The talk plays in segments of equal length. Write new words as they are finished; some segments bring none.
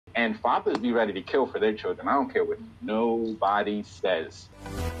And fathers be ready to kill for their children. I don't care what nobody says.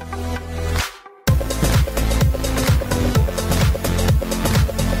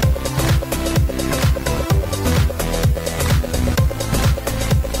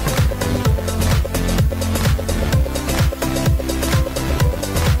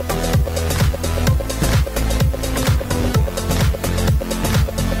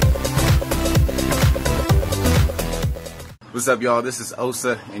 What's up, y'all? This is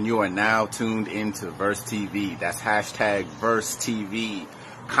Osa, and you are now tuned into Verse TV. That's hashtag Verse TV.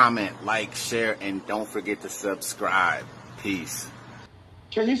 Comment, like, share, and don't forget to subscribe. Peace.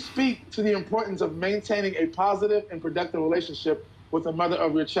 Can you speak to the importance of maintaining a positive and productive relationship with the mother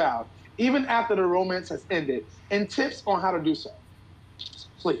of your child, even after the romance has ended, and tips on how to do so?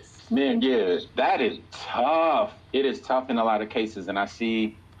 Please. Man, yeah, that is tough. It is tough in a lot of cases, and I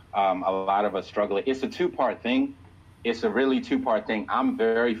see a lot of us struggling. It's a two-part thing. It's a really two-part thing. I'm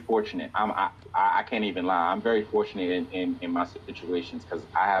very fortunate. I can't even lie. I'm very fortunate in my situations because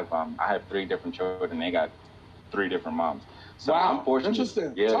I have 3 different children. They got 3 different moms. So wow, I'm fortunate.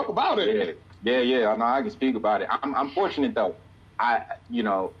 Interesting. Yeah, talk about it. Yeah. I know I can speak about it. I'm fortunate though. I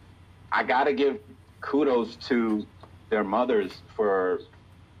gotta give kudos to their mothers for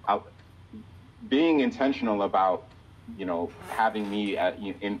being intentional about having me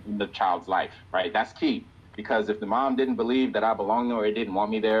in the child's life. Right, that's key. Because if the mom didn't believe that I belonged there or didn't want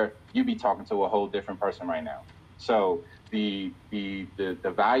me there, you'd be talking to a whole different person right now. So the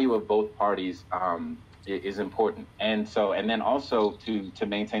value of both parties is important. And then also to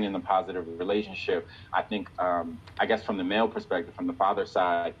maintaining the positive relationship, I think, I guess from the male perspective, from the father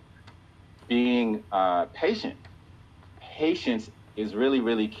side, being patient. Patience is really,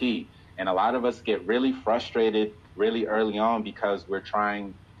 really key. And a lot of us get really frustrated really early on because we're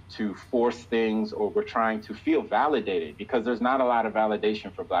trying to force things or we're trying to feel validated, because there's not a lot of validation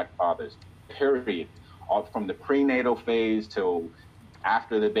for Black fathers, period. All from the prenatal phase till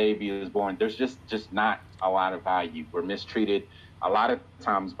after the baby is born, there's just not a lot of value. We're mistreated a lot of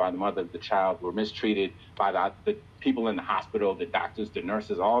times by the mother of the child. We're mistreated by the people in the hospital, the doctors, the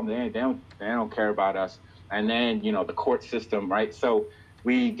nurses, all they don't care about us. And then, the court system, right? So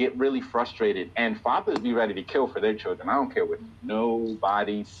we get really frustrated, and fathers be ready to kill for their children. I don't care what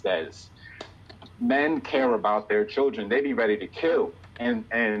nobody says. Men care about their children. They be ready to kill.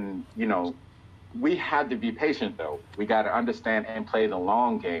 And we had to be patient though. We got to understand and play the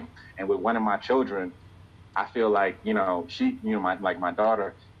long game. And with one of my children, I feel like, she, my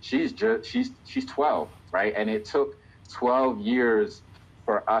daughter, she's 12, right? And it took 12 years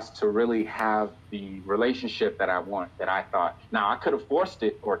for us to really have the relationship that I want, that I thought. Now, I could have forced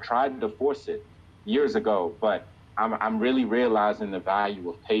it or tried to force it years ago, but I'm really realizing the value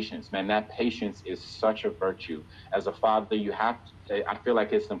of patience. Man, that patience is such a virtue. As a father, I feel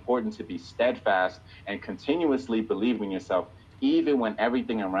like it's important to be steadfast and continuously believe in yourself, even when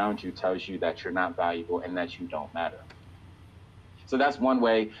everything around you tells you that you're not valuable and that you don't matter. So that's one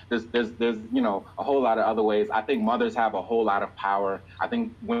way. There's a whole lot of other ways. I think mothers have a whole lot of power. I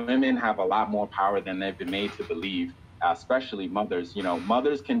think women have a lot more power than they've been made to believe, especially mothers.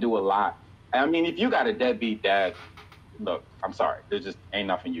 Mothers can do a lot. I mean, if you got a deadbeat dad, look, I'm sorry, there just ain't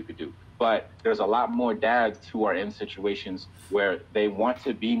nothing you could do. But there's a lot more dads who are in situations where they want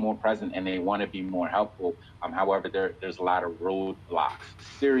to be more present and they want to be more helpful. However, there's a lot of roadblocks,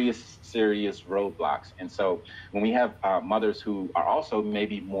 serious roadblocks. And so when we have mothers who are also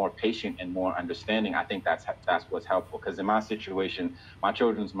maybe more patient and more understanding, I think that's what's helpful. Because in my situation, my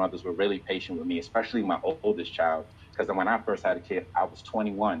children's mothers were really patient with me, especially my oldest child. Because when I first had a kid, I was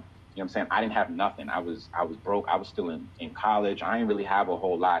 21. You know what I'm saying? I didn't have nothing. I was broke. I was still in college. I didn't really have a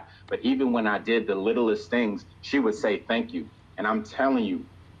whole lot. But even when I did the littlest things, she would say thank you. And I'm telling you,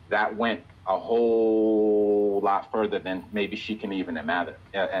 that went a whole lot further than maybe she can even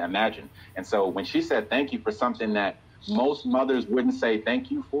imagine. And so when she said thank you for something that most mothers wouldn't say thank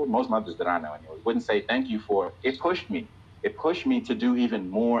you for, most mothers that I know anyway, wouldn't say thank you for, it pushed me. It pushed me to do even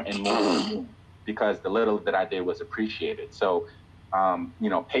more and more and more, because the little that I did was appreciated. So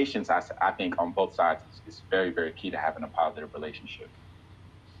patience, I think on both sides is very, very key to having a positive relationship.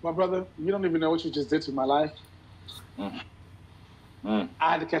 My brother, you don't even know what you just did to my life. I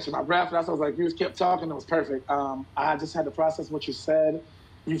had to catch my breath. That's why I was like, you just kept talking. It was perfect. I just had to process what you said.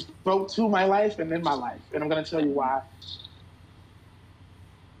 You spoke to my life and in my life. And I'm going to tell you why.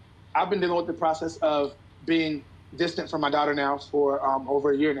 I've been dealing with the process of being distant from my daughter now for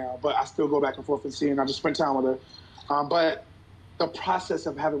over a year now, but I still go back and forth and see her, and I just spend time with her. But the process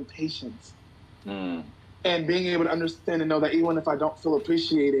of having patience and being able to understand and know that even if I don't feel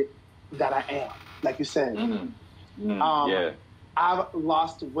appreciated, that I am, like you said. Yeah. I've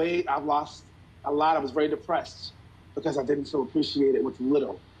lost weight. I've lost a lot. I was very depressed because I didn't feel appreciated with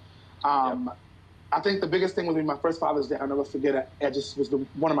little. I think the biggest thing was my first Father's Day. I'll never forget it. It just was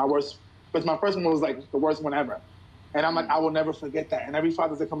one of my worst. But my first one was like the worst one ever. And I'm like, I will never forget that. And every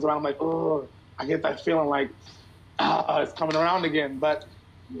Father's Day comes around, I'm like, oh, I get that feeling like, it's coming around again. But,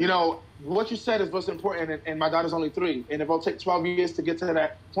 you know, what you said is what's important. And my daughter's only 3. And if it'll take 12 years to get to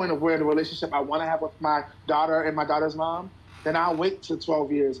that point of where the relationship I want to have with my daughter and my daughter's mom, then I'll wait till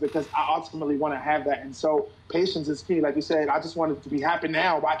 12 years because I ultimately want to have that. And so patience is key. Like you said, I just want it to be happy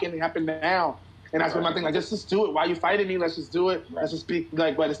now. Why can't it happen now? And that's been my thing. Like, just do it. Why are you fighting me? Let's just do it. Let's just speak.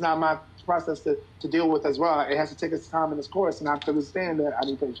 Like, but it's not my process to deal with as well. It has to take its time and its course, and I have to understand that I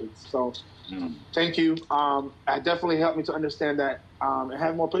need patience. So, thank you. It definitely helped me to understand that and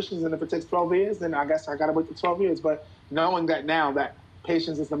have more patience. And if it takes 12 years, then I guess I got to wait for 12 years. But knowing that now that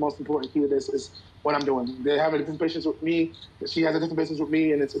patience is the most important key to this is what I'm doing. They have a different patience with me. She has a different patience with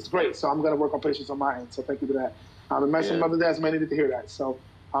me, and it's great. So I'm going to work on patience on my end. So thank you for that. And my mother dads may needed to hear that. So.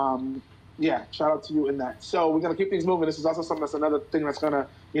 Yeah, shout out to you in that. So we're gonna keep things moving. This is also something that's another thing that's gonna,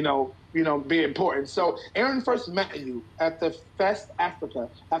 you know, be important. So Aaron first met you at the Fest Africa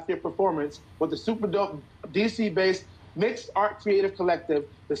after your performance with the super dope DC-based mixed art creative collective,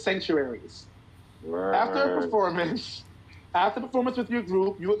 The Sanctuaries. Word. After performance with your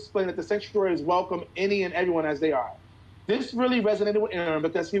group, you explained that The Sanctuaries welcome any and everyone as they are. This really resonated with Aaron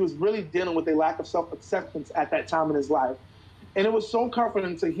because he was really dealing with a lack of self-acceptance at that time in his life. And it was so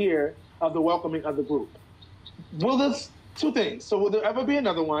comforting to hear of the welcoming of the group. Will this, 2 things. So will there ever be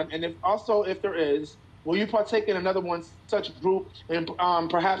another one? And if there is, will you partake in another one such group and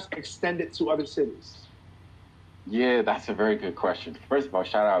perhaps extend it to other cities? Yeah, that's a very good question. First of all,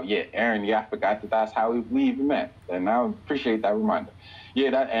 shout out, Aaron. I forgot that's how we even met, and I appreciate that reminder.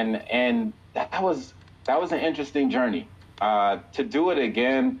 Yeah, that was an interesting journey. To do it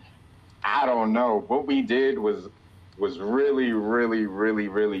again, I don't know. What we did was really, really, really,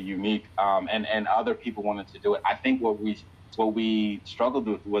 really unique, and other people wanted to do it. I think what we struggled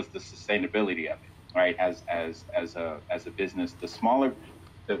with was the sustainability of it, right? As a business,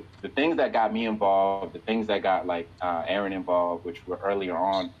 the things that got me involved, the things that got Aaron involved, which were earlier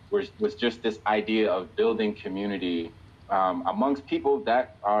on, was just this idea of building community amongst people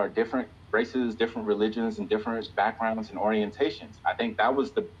that are different races, different religions, and different backgrounds and orientations. I think that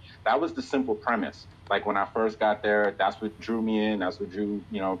was the simple premise. Like when I first got there, that's what drew me in. That's what drew,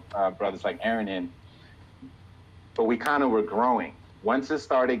 brothers like Aaron in. But we kind of were growing. Once it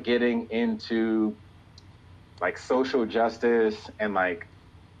started getting into like social justice and like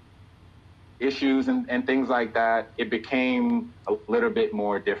issues and things like that, it became a little bit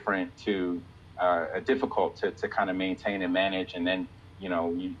more difficult to kind of maintain and manage. And then,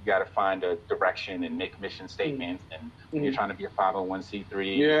 you got to find a direction and make mission statements. And when you're trying to be a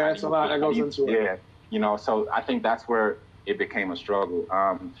 501c3. Yeah, it's a lot that goes into it. Yeah, so I think that's where it became a struggle.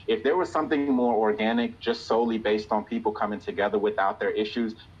 If there was something more organic, just solely based on people coming together without their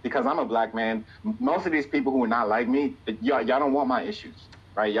issues, because I'm a black man, most of these people who are not like me, y'all don't want my issues,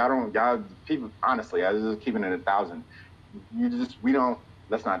 right? Y'all people, honestly, I was just keeping it 1,000.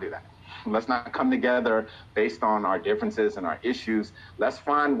 Let's not do that. Let's not come together based on our differences and our issues. Let's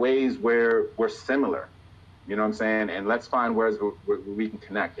find ways where we're similar, you know what I'm saying? And let's find ways where we can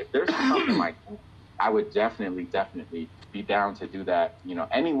connect. If there's something like that, I would definitely be down to do that,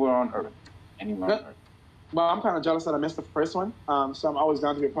 anywhere on earth. Well, I'm kind of jealous that I missed the first one. So I'm always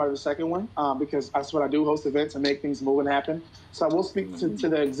down to be a part of the second one because that's what I do, host events and make things move and happen. So I will speak to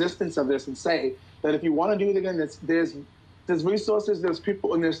the existence of this and say that if you want to do it again, there's resources, there's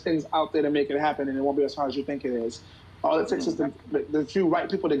people, and there's things out there to make it happen, and it won't be as hard as you think it is. All it takes is the few right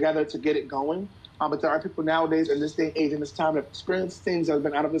people together to get it going. But there are people nowadays in this day and age, in this time, that experience things that have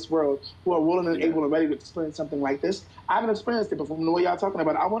been out of this world, who are willing and able and ready to experience something like this. I haven't experienced it, but from the way y'all talking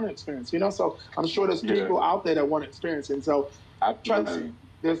about it, I want to experience, So I'm sure there's people out there that want to experience it. And so trust me,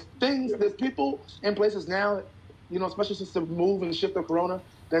 there's people in places now, especially since the move and shift of Corona,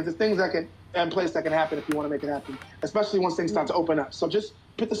 there's things that can in place that can happen if you want to make it happen, especially once things start to open up. So just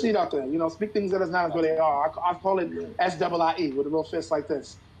put the seed out there, speak things that is not as though they are. I call it SIIE with a little fist like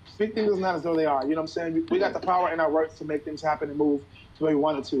this. Speak things not as though they are. You know what I'm saying? We got the power in our words to make things happen and move the way we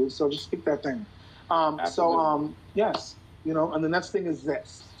wanted to. So just speak that thing. Yes, and the next thing is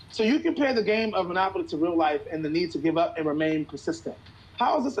this. So you compare the game of Monopoly to real life and the need to give up and remain persistent.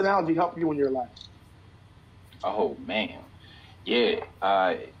 How does this analogy help you in your life? Oh, man. Yeah.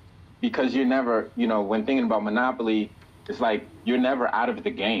 Because you're never, when thinking about Monopoly, it's like you're never out of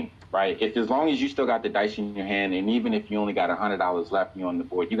the game. Right. As long as you still got the dice in your hand, and even if you only got $100 left, you're on the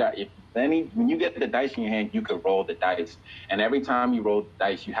board. when you get the dice in your hand, you could roll the dice. And every time you roll the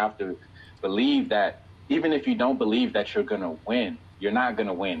dice, you have to believe that even if you don't believe that you're going to win, you're not going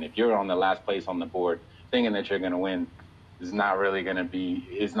to win. If you're on the last place on the board thinking that you're going to win, is not really going to be,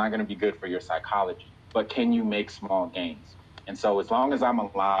 it's not going to be good for your psychology. But can you make small gains? And so as long as I'm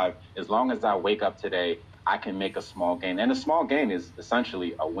alive, as long as I wake up today, I can make a small gain. And a small gain is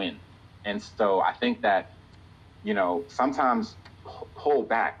essentially a win. And so I think that, sometimes pull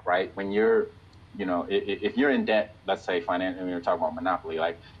back, right? When you're, if you're in debt, let's say financially, we were talking about monopoly,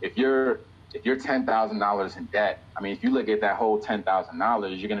 like if you're $10,000 in debt, I mean, if you look at that whole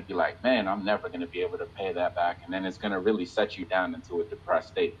 $10,000, you're going to be like, man, I'm never going to be able to pay that back. And then it's going to really set you down into a depressed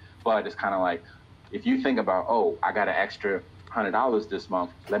state. But it's kind of like, if you think about, oh, I got an extra $100 this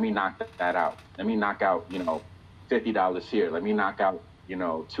month, let me knock that out. Let me knock out, $50 here. Let me knock out,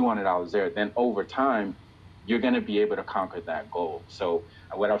 $200 there. Then over time, you're going to be able to conquer that goal. So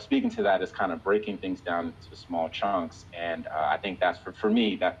what I was speaking to that is kind of breaking things down into small chunks. And I think that's for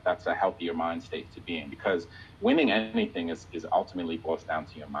me, that's a healthier mind state to be in, because winning anything is ultimately boils down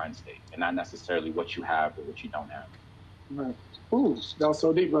to your mind state and not necessarily what you have or what you don't have. Right. Ooh, that was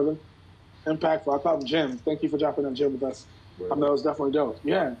so deep, brother. Impactful. I call him Jim. Thank you for dropping that Jim with us. That was definitely dope.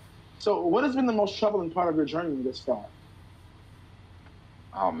 Yeah. So what has been the most troubling part of your journey this far?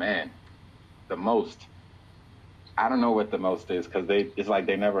 Oh, man. The most. I don't know what the most is, because it's like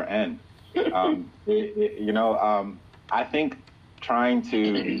they never end. I think trying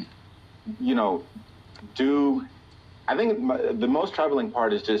to, I think the most troubling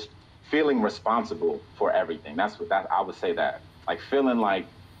part is just feeling responsible for everything. I would say that, like feeling like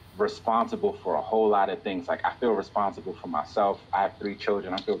responsible for a whole lot of things. Like I feel responsible for myself. I have 3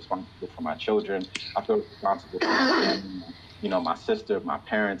 children. I feel responsible for my children. I feel responsible for my family, my sister, my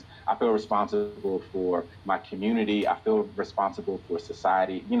parents. I feel responsible for my community. I feel responsible for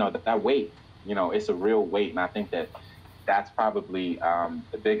society. That weight, it's a real weight. And I think that's probably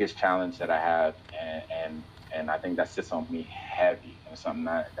the biggest challenge that I have. And I think that sits on me heavy, and something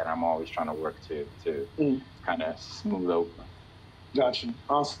that I'm always trying to work to kind of smooth over. Gotcha.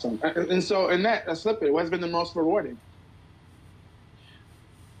 Awesome. And so in that, let's flip it. What's been the most rewarding?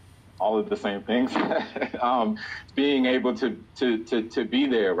 All of the same things. Being able to be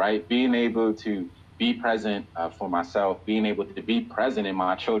there, right? Being able to be present for myself, being able to be present in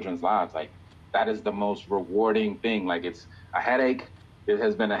my children's lives. Like that is the most rewarding thing. Like it's a headache. It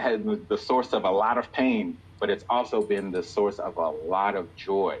has been the source of a lot of pain, but it's also been the source of a lot of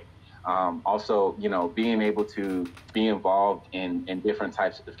joy. Also, being able to be involved in different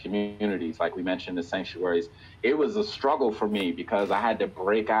types of communities, like we mentioned, the sanctuaries. It was a struggle for me because I had to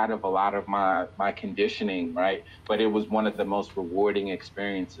break out of a lot of my conditioning, right? But it was one of the most rewarding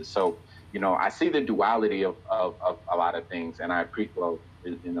experiences. So, I see the duality of a lot of things, and I appreciate,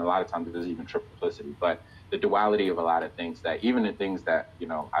 in a lot of times there's even triplicity, but the duality of a lot of things, that even the things that,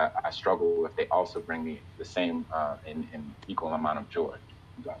 I struggle with, they also bring me the same in equal amount of joy.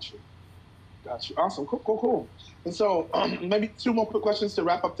 Gotcha. Awesome. Cool. And so maybe 2 more quick questions to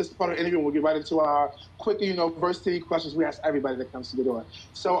wrap up this part of the interview. We'll get right into our quick university questions we ask everybody that comes to the door.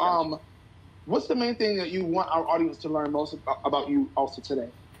 So what's the main thing that you want our audience to learn most about you also today?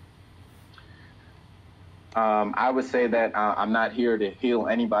 I would say that I'm not here to heal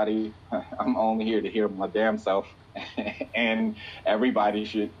anybody. I'm only here to heal my damn self. And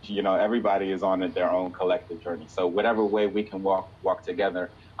everybody everybody is on their own collective journey. So whatever way we can walk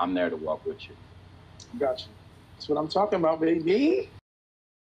together, I'm there to walk with you. Gotcha. That's what I'm talking about, baby.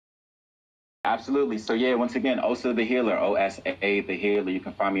 Absolutely. So yeah, once again, Osa the Healer, OSA the Healer. You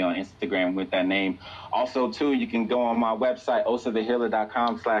can find me on Instagram with that name. Also, too, you can go on my website,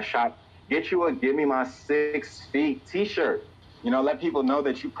 osathehealer.com/shop. Get you a Give Me My 6 Feet t-shirt. Let people know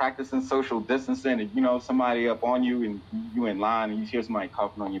that you practicing social distancing, and somebody up on you and you in line and you hear somebody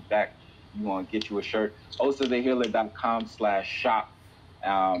coughing on your back. You want to get you a shirt. osathehealer.com/shop.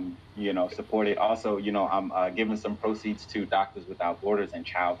 Support it. Also, I'm giving some proceeds to Doctors Without Borders and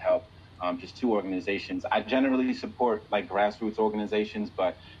Child Help. Just 2 organizations. I generally support like grassroots organizations,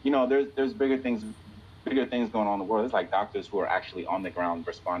 but there's bigger things going on in the world. There's like doctors who are actually on the ground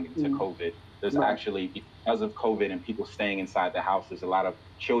responding to COVID. There's actually, because of COVID and people staying inside the house, there's a lot of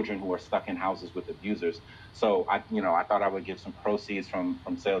children who are stuck in houses with abusers. So I thought I would give some proceeds from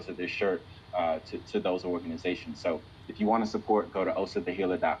sales of this shirt to those organizations. So if you want to support, go to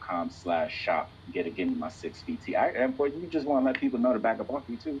osathehealer.com/shop. Get Me My 6 Feet tee. And for you just want to let people know to back up off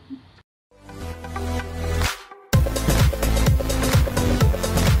you too.